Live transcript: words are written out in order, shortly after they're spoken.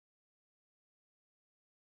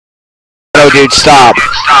dude, stop.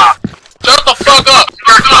 Shut the fuck up!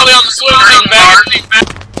 You're probably on the swim team, man.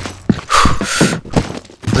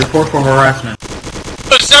 Report for harassment.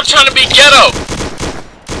 Stop trying to be ghetto!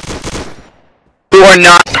 You are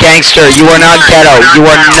not gangster. You are not ghetto. You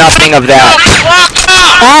are nothing of that.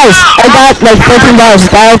 Guys, I got like $13. Is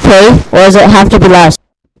that okay? Or does it have to be less?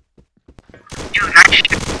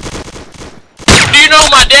 Do you know who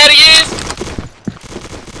my daddy is?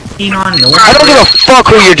 Keanon, no one. I don't give a fuck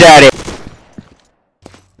who your dad is.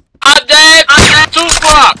 My dad is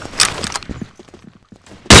TUPAC!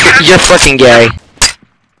 You're fucking gay.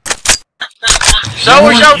 So No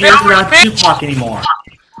is one your cares about bitch! TUPAC anymore.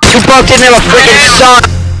 Tupac didn't have a freaking son.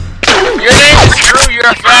 Your name is Drew, you're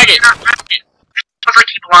a faggot. Looks like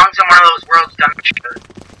he belongs in one of those world's dumbest shows.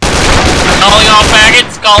 Calling all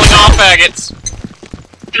faggots, calling all faggots.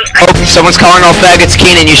 Oh, someone's calling all faggots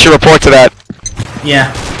Keanon. You should report to that.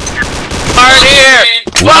 Yeah. Alright here!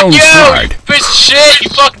 Fuck Round you! start. You piece of shit! You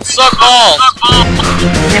fucking suck balls!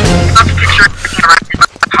 That's a picture of him right at the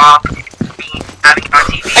top, having on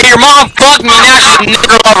TV. Hey, your mom fucked me, now she's a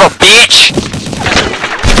nigger lover, bitch!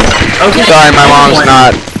 Okay. Sorry, my mom's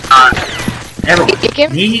not. Everyone,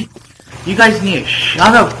 you guys need to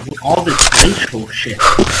shut up with all this racial shit.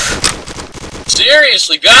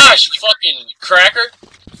 Seriously, gosh, you fucking cracker.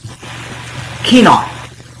 Keanon,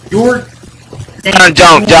 you're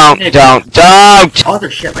Don't. other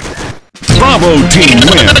shit like that. Bravo team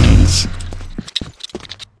wins.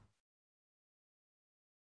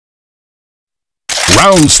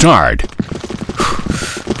 Round start.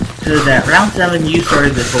 So that round 7 you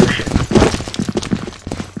started this bullshit.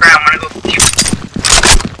 Right, I'm gonna go.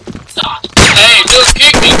 Hey, just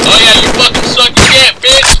kick me! Oh yeah, you fucking suck your cat,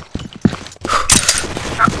 bitch!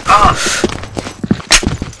 Oh,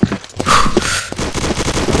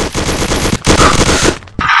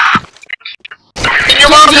 Your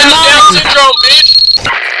mom has Down syndrome, bitch!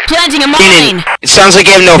 Planting a Keanon, it sounds like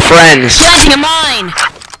you have no friends. Planting a mine!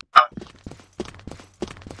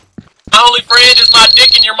 My only friend is my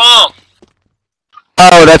dick and your mom.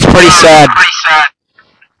 Oh, that's pretty sad. pretty sad.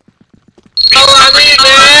 All I need,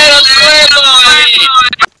 man, I'm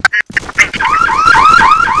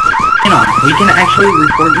Keanon, we can actually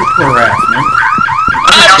report you for harassment.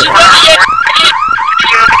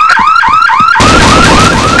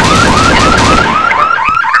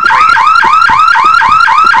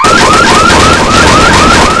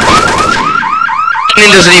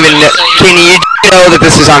 Keanon doesn't even know. Keanon, you know that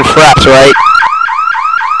this is on Fraps, right?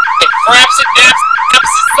 Fraps and daps,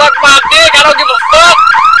 suck my dick, I don't give a fuck!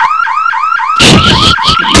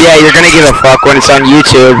 Yeah, you're gonna give a fuck when it's on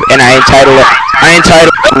YouTube, and I entitled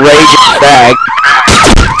Rage Fag.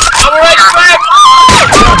 I'm a rage fag!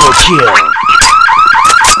 Double kill.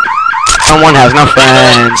 Someone has no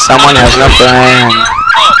friends. Someone has no friends.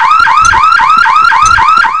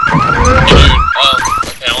 Dude,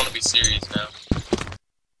 okay, I wanna be serious now.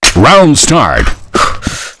 Round start.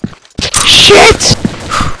 Shit!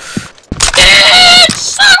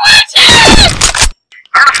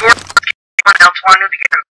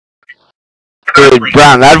 Dude,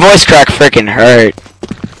 Brown, that voice crack freaking hurt.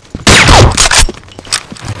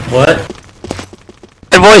 What?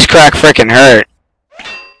 That voice crack freaking hurt.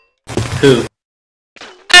 Who?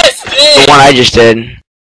 The one I just did.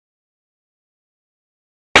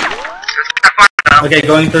 Okay,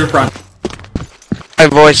 going through the front. My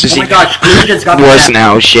voice is Oh my gosh, Blue just got worse the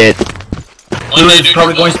now, shit. Blue is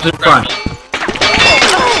probably going to the front.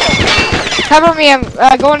 Cover me, I'm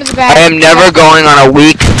going to the back. I am never going on a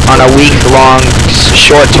week-long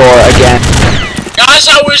short tour again. Guys,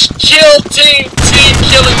 I wish team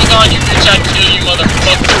killing was on you, bitch, I'd kill you,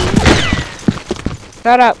 motherfucker.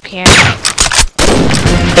 Shut up, Cam.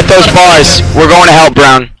 Hit those bars. We're going to help,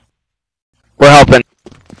 Brown. We're helping.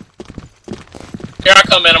 Here I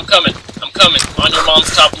come, man, I'm coming. On your mom's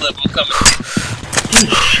top lip, I'm coming. Dude,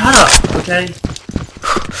 shut up, okay?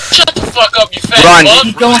 Shut the fuck up, you fat Run. fuck! If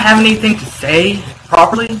you don't have anything to say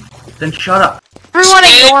properly, then shut up. Everyone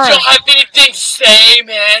Man, ignore him. don't have anything to say,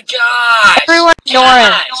 man, gosh! Everyone ignore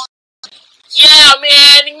him. Yeah,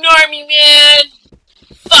 man, ignore me, man!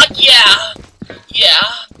 Fuck yeah! Yeah.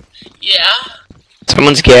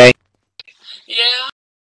 Someone's gay. Yeah.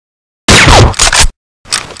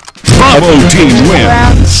 Bravo team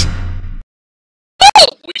wins.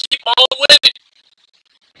 We keep all the women.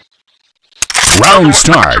 Round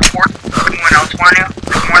start.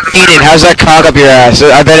 Keanon, how's that cock up your ass?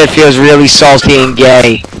 I bet it feels really salty and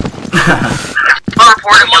gay.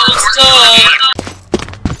 Mom's tongue.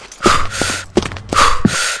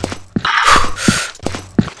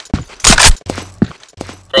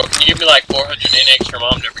 Bro, can you give me like 400 NX? Your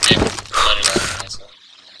mom never gave me money last night, so.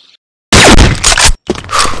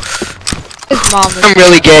 mom. I'm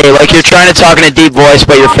really gay. Like you're trying to talk in a deep voice,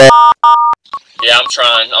 but you're fat. Yeah, I'm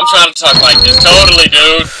trying. I'm trying to talk like this. Totally,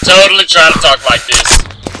 dude. Totally trying to talk like this.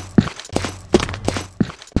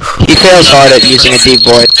 He fails hard at using a deep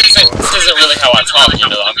voice. This isn't really how I talk, you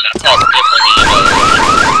know. I mean, I talk differently, you know.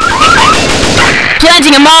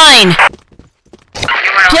 Planting a mine!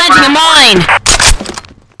 Planting a mine!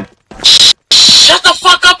 Shut the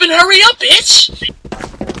fuck up and hurry up, bitch!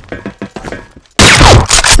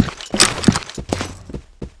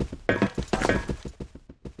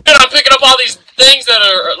 Dude, I'm picking up all these things that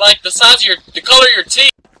are like the size of the color of your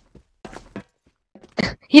teeth.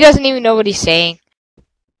 He doesn't even know what he's saying.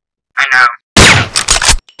 I know.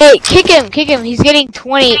 Hey, kick him. He's getting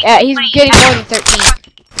 20. He's getting more than 13.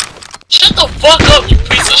 Shut the fuck up, you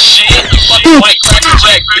piece of shit! You fucking white cracker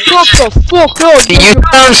jack, bitch! What the fuck up? You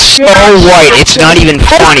sound so white. It's not even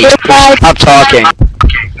funny. Stop talking.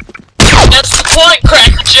 That's the point,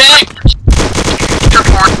 cracker jack!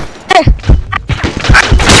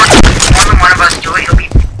 One of us do it, he'll be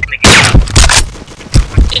in the game.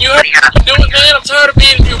 Can you hurry up and do it, man? I'm tired of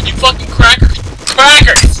being here with you fucking crackers.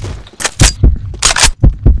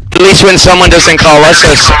 At least when someone doesn't call us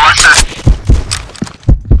a...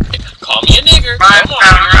 Call me a nigger. Come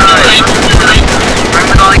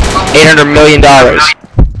on, $800 million.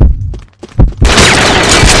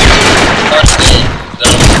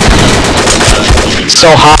 So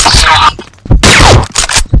hot.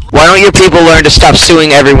 Why don't your people learn to stop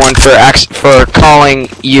suing everyone for calling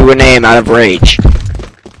you a name out of rage?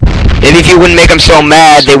 Maybe if you wouldn't make them so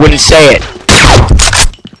mad, they wouldn't say it.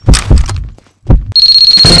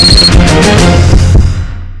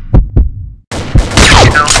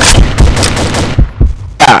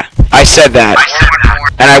 Yeah, I said that.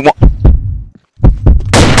 And I want...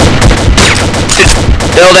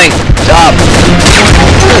 Building! Stop!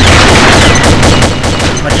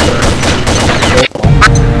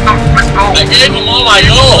 I gave him all my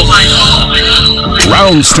goals.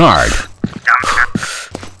 Round start.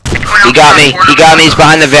 He got me. He got me. He's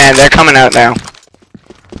behind the van. They're coming out now.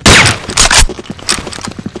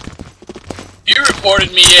 You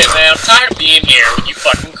reported me yet, man. I'm tired of being here with you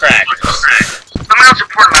fucking crackers. Someone else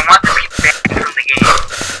reported him. I want to be banned from the game.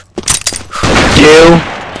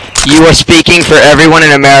 You are speaking for everyone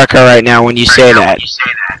in America right now when you say that.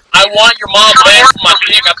 I want your mom banned from my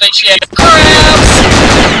dick. I think she had crabs.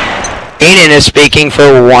 Keanon is speaking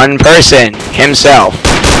for one person, himself.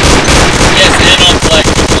 Yes, and on black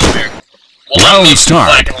people in America. Well, I'm Round mixed start.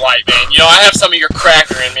 black and white, man. You know, I have some of your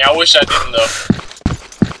cracker in me. I wish I didn't, though.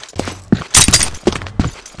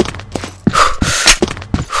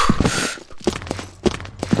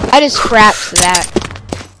 I just fraps that.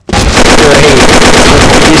 Great.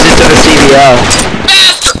 Use it to the CBO.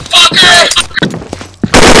 Bastard fucker!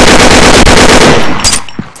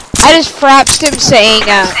 I just frapsed him saying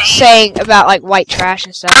about like white trash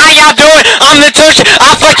and stuff. How y'all doing? I'm the Tush.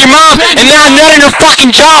 I fuck your mom, and now I'm nutting her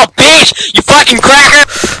fucking jaw, bitch! You fucking cracker!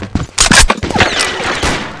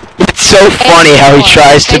 It's so funny how he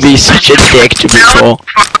tries to be such a dick to people.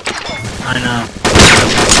 I know.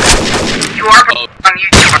 You are on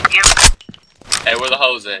YouTube, aren't you? Hey, where the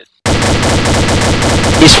hoes at?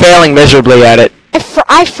 He's failing miserably at it.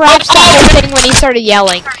 I frapsed the whole thing when he started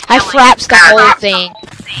yelling. I frapsed the whole thing.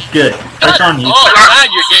 Good. It's on YouTube. Oh, now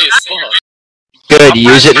you're gay as fuck. Good.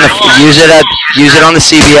 Use it on the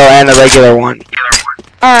CBO and the regular one.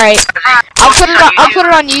 All right, I'll put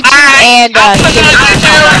it on YouTube and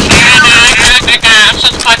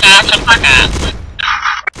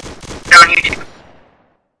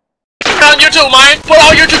on YouTube, man. Put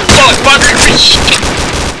on YouTube, motherfucker, you piece of shit.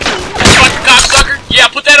 Fucking cocksucker. Yeah,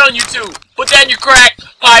 put that on YouTube. Put that in your crack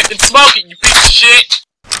pipe and smoke it, you piece of shit.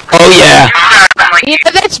 Oh yeah. you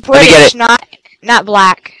know that's British, not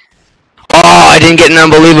black. Oh, I didn't get an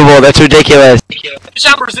unbelievable. That's ridiculous. Bitch,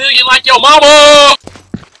 I'm Brazilian like your mama.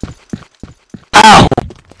 Ow!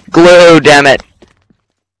 Glue, damn it.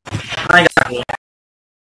 I got it.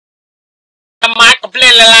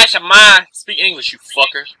 Speak English, you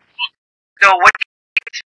fucker. So what?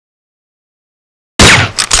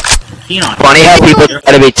 Keanon. Funny how people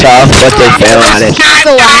try to be tough, but they fail at it. He's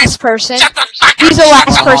the last person. He's the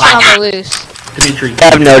last person on the loose. Dimitri.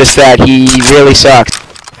 I've noticed that. He really sucks.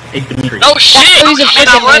 Hey, Dimitri. No shit! He's a And freaking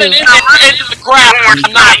I'm running noob. into the crowd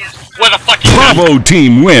tonight with a fucking Bravo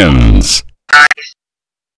team wins. Nice.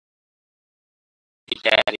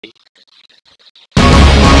 daddy.